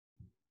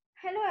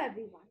Hello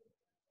everyone.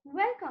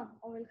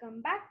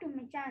 Welcome back to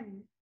my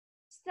channel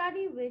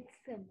Study with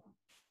Simba.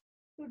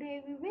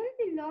 Today we will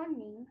be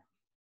learning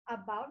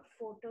about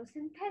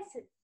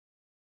photosynthesis.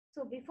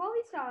 So before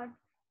we start,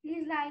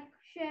 please like,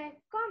 share,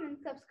 comment,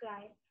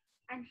 subscribe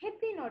and hit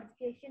the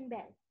notification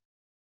bell.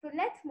 So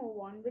let's move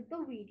on with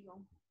the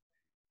video.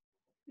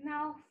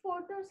 Now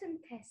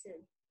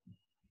photosynthesis.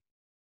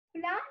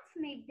 Plants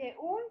make their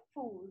own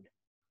food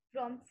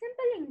from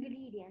simple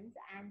ingredients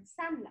and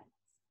sunlight.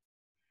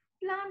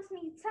 Plants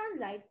need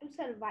sunlight to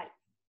survive.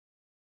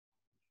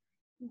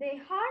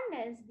 They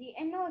harness the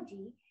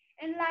energy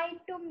and light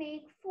to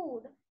make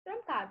food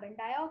from carbon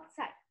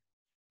dioxide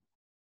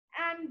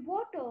and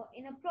water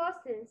in a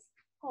process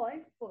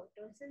called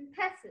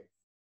photosynthesis.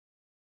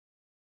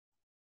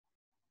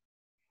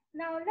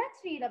 Now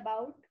let's read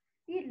about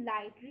the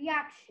light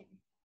reaction.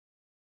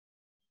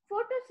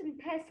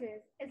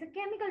 Photosynthesis is a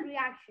chemical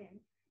reaction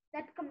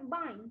that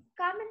combines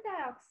carbon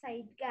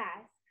dioxide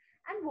gas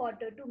and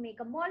water to make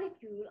a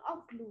molecule of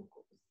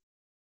glucose.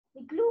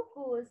 The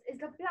glucose is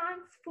the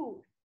plant's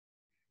food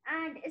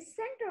and is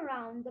sent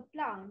around the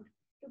plant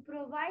to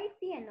provide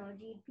the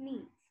energy it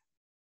needs.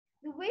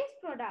 The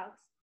waste products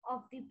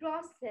of the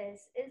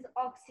process is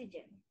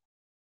oxygen.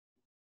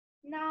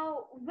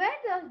 Now, where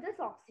does this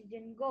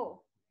oxygen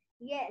go?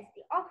 Yes,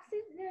 the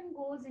oxygen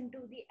goes into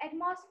the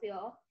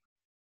atmosphere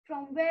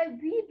from where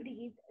we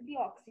breathe the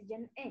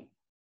oxygen in.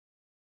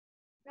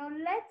 Now,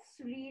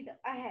 let's read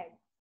ahead.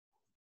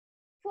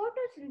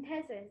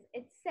 Photosynthesis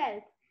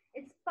itself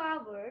is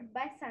powered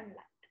by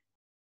sunlight.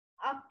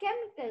 A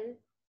chemical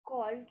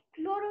called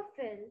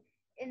chlorophyll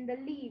in the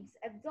leaves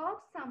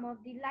absorbs some of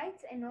the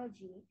light's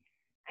energy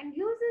and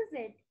uses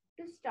it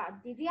to start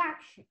the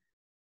reaction.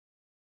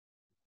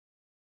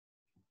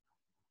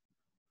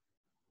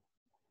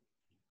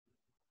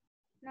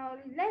 Now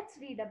let's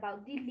read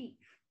about the leaf.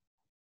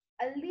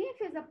 A leaf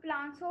is a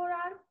plant's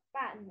solar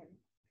panel.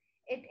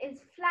 It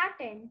is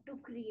flattened to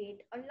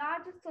create a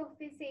larger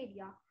surface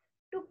area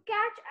to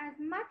catch as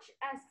much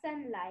as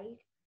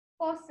sunlight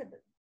possible.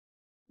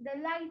 The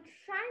light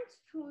shines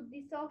through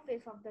the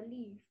surface of the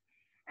leaf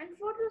and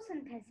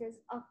photosynthesis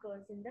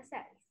occurs in the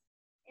cells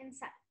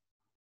inside.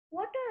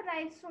 Water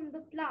arrives from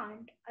the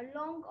plant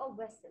along a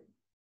vessel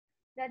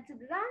that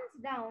runs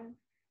down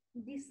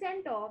the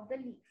center of the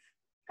leaf.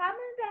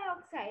 Carbon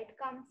dioxide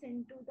comes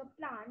into the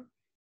plant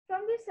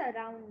from the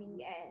surrounding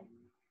air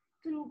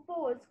through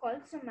pores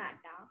called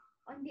stomata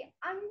on the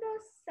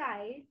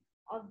underside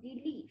of the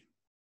leaf.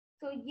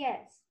 So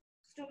yes,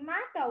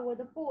 stomata were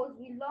the pores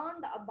we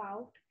learned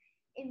about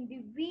in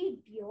the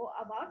video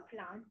about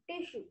plant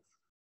tissues.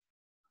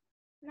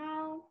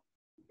 Now,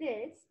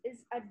 this is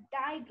a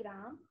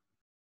diagram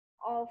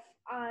of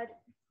our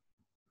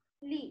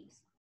leaves.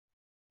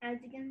 As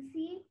you can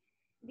see,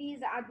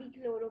 these are the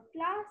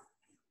chloroplasts.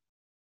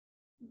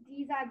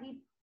 These are the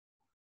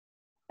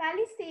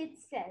palisade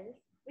cells,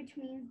 which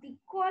means the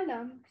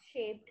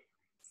column-shaped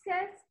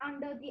cells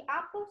under the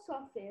upper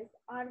surface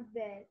are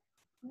where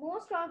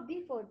most of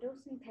the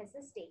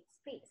photosynthesis takes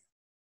place.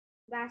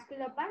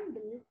 Vascular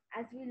bundle,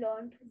 as we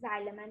learned,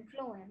 xylem and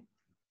phloem.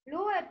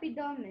 Lower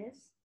epidermis,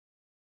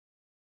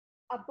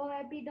 upper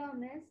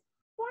epidermis,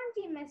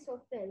 spongy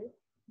mesophyll,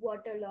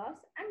 water loss,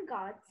 and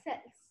guard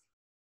cells.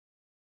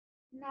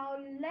 Now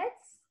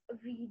let's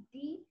read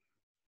the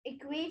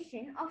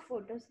equation of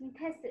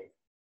photosynthesis.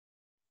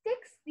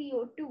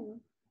 6CO2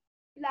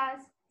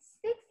 plus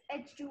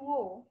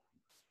 6H2O,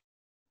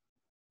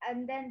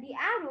 and then the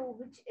arrow,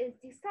 which is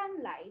the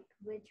sunlight,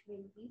 which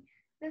will be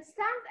the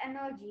sun's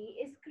energy,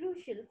 is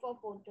crucial for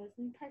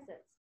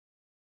photosynthesis.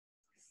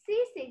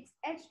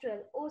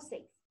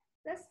 C6H12O6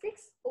 plus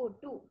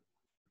 6O2.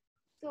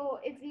 So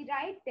if we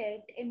write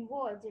it in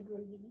words, it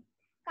will be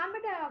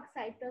carbon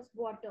dioxide plus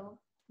water,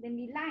 then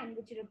the line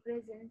which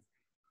represents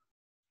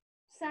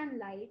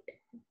sunlight,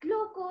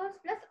 glucose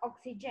plus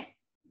oxygen.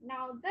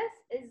 Now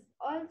this is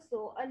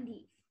also a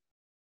leaf.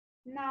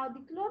 Now the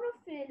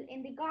chlorophyll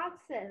in the guard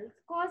cells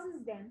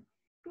causes them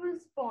to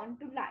respond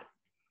to light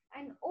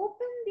and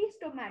open the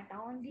stomata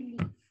on the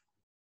leaf.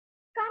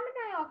 Carbon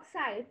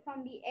dioxide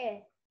from the air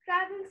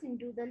travels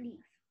into the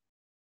leaf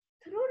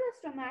through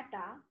the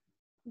stomata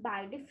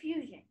by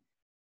diffusion.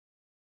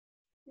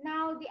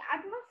 Now the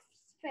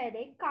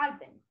atmospheric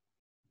carbon.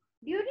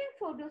 During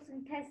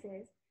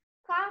photosynthesis,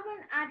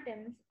 carbon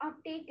atoms are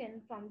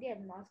taken from the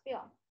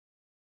atmosphere.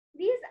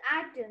 These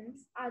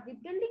atoms are the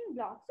building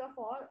blocks of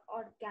all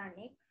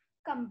organic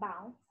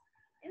compounds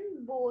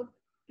in both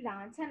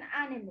plants and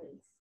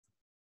animals,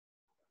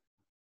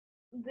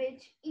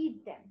 which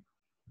eat them.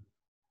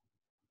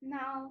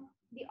 Now,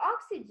 the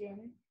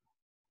oxygen,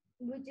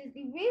 which is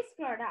the waste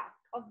product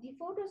of the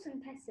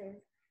photosynthesis,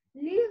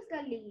 leaves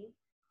the leaf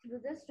through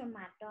the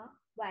stomata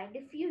by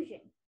diffusion.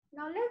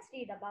 Now, let's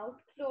read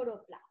about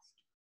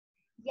chloroplast.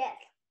 Yes,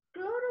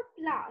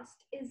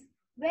 chloroplast is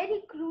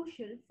very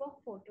crucial for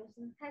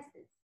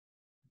photosynthesis.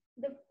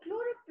 The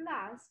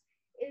chloroplast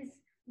is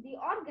the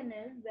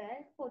organelle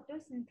where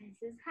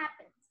photosynthesis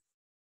happens.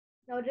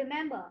 Now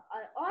remember,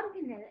 our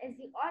organelle is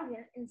the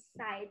organ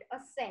inside a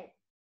cell.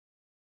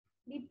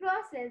 The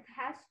process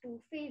has two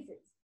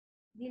phases,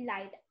 the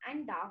light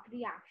and dark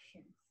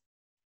reactions.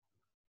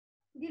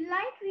 The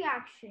light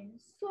reaction,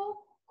 so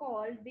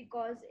called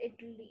because it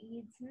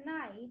leads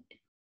night,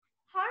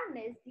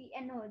 harness the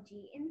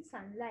energy in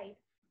sunlight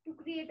to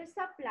create a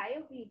supply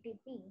of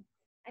ATP,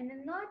 an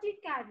energy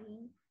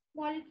carrying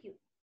molecule.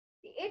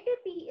 The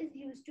ATP is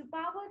used to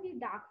power the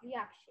dark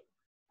reaction,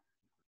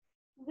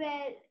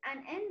 where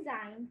an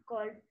enzyme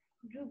called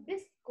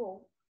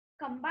rubisco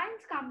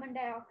combines carbon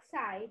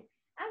dioxide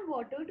and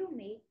water to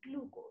make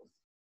glucose.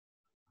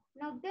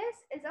 Now, this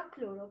is a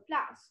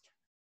chloroplast.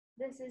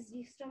 This is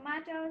the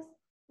stomatas.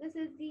 This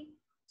is the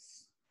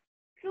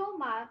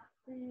stroma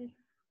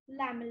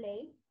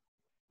lamellae,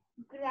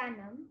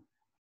 granum,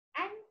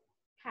 and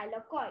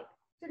thylakoid.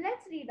 So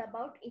let's read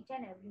about each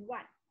and every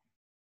one.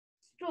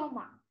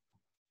 Stroma,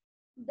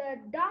 the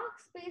dark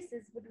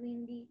spaces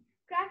between the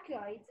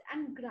cracioids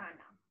and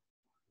grana.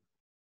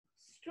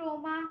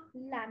 Stroma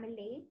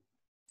lamellae,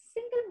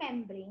 single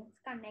membranes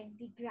connect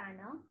the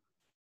grana,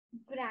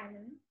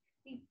 granum.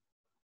 The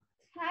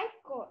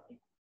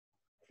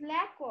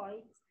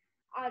thylakoids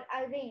are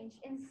arranged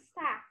in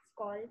sacs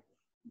called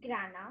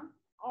grana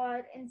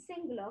or in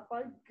singular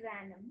called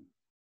granum.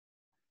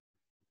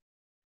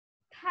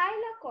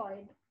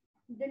 Thylakoid,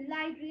 the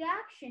light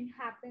reaction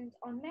happens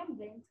on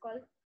membranes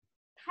called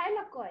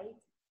thylakoids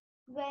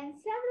when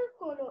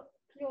several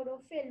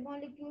chlorophyll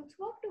molecules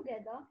work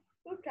together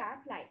to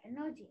trap light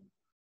energy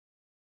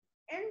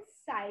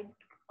inside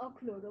a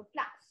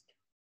chloroplast.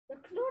 The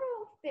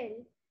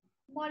chlorophyll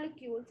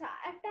molecules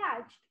are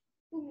attached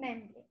to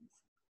membranes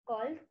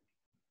called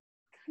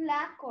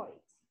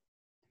thylakoids.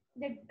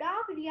 The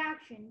dark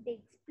reaction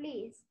takes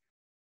place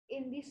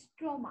in the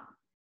stroma.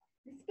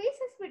 The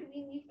spaces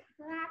between the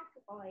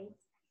thylakoids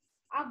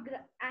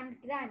and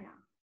grana.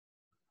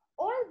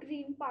 All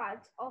green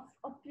parts of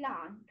a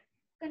plant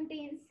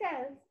contain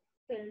cells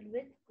filled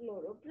with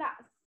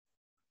chloroplasts.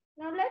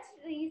 Now let's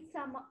read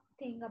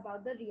something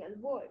about the real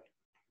world.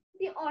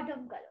 The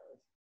autumn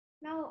colors.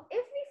 Now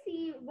if we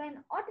see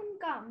when autumn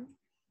comes,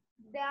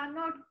 they are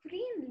not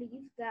green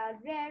leaves, they are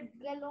red,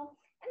 yellow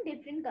and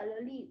different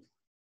color leaves.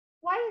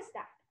 Why is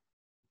that?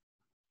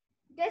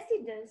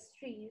 Deciduous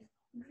trees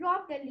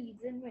drop their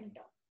leaves in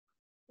winter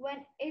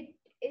when it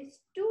is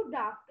too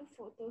dark to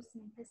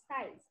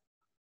photosynthesize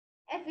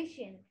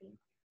efficiently.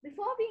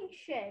 Before being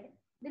shed,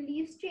 the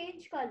leaves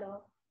change color,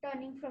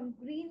 turning from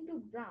green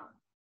to brown.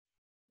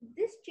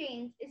 This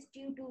change is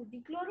due to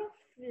the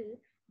chlorophyll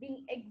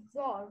being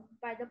absorbed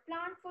by the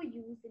plant for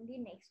use in the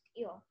next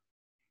year.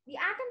 The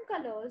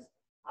atom colors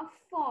are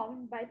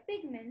formed by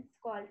pigments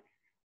called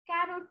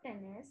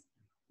carotenes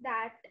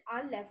that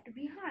are left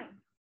behind.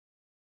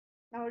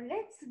 Now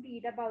let's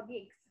read about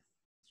the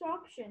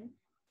absorption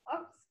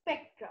of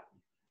spectra.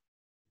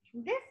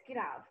 This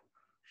graph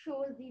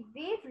shows the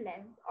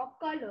wavelength or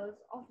colors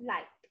of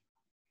light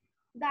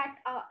that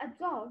are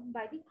absorbed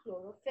by the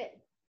chlorophyll.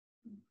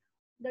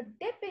 The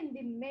dip in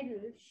the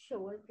middle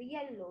shows the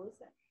yellows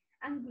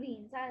and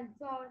greens are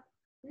absorbed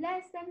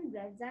less than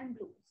reds and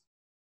blues.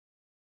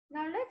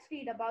 Now let's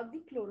read about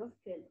the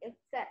chlorophyll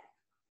itself.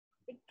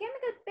 The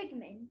chemical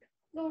pigment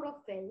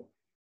chlorophyll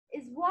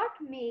is what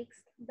makes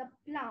the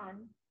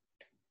plant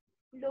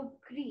look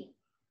green.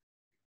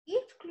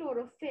 Each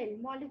chlorophyll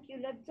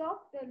molecule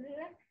absorbs the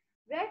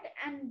red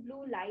and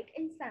blue light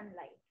in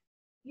sunlight,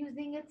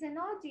 using its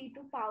energy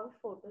to power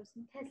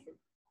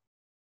photosynthesis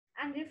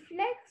and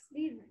reflects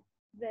the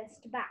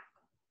rest back.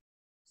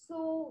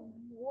 So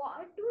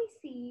what we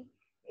see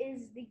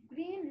is the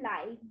green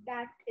light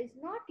that is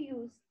not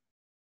used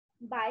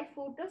by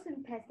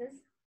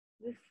photosynthesis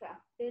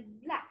refracted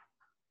black.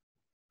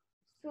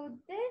 So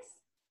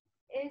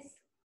this is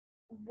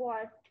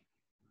what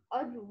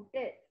a root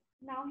is.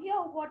 Now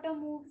here water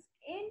moves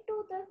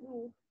into the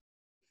root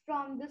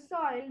from the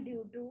soil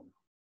due to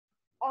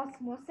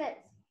osmosis.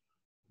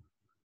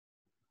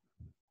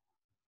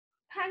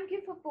 Thank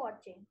you for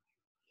watching.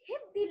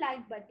 Hit the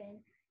like button,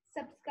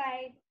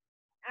 subscribe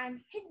and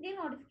hit the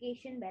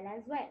notification bell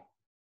as well.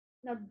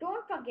 Now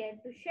don't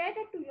forget to share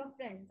it to your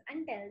friends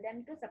and tell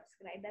them to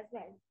subscribe as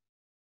well.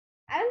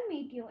 I will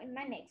meet you in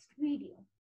my next video.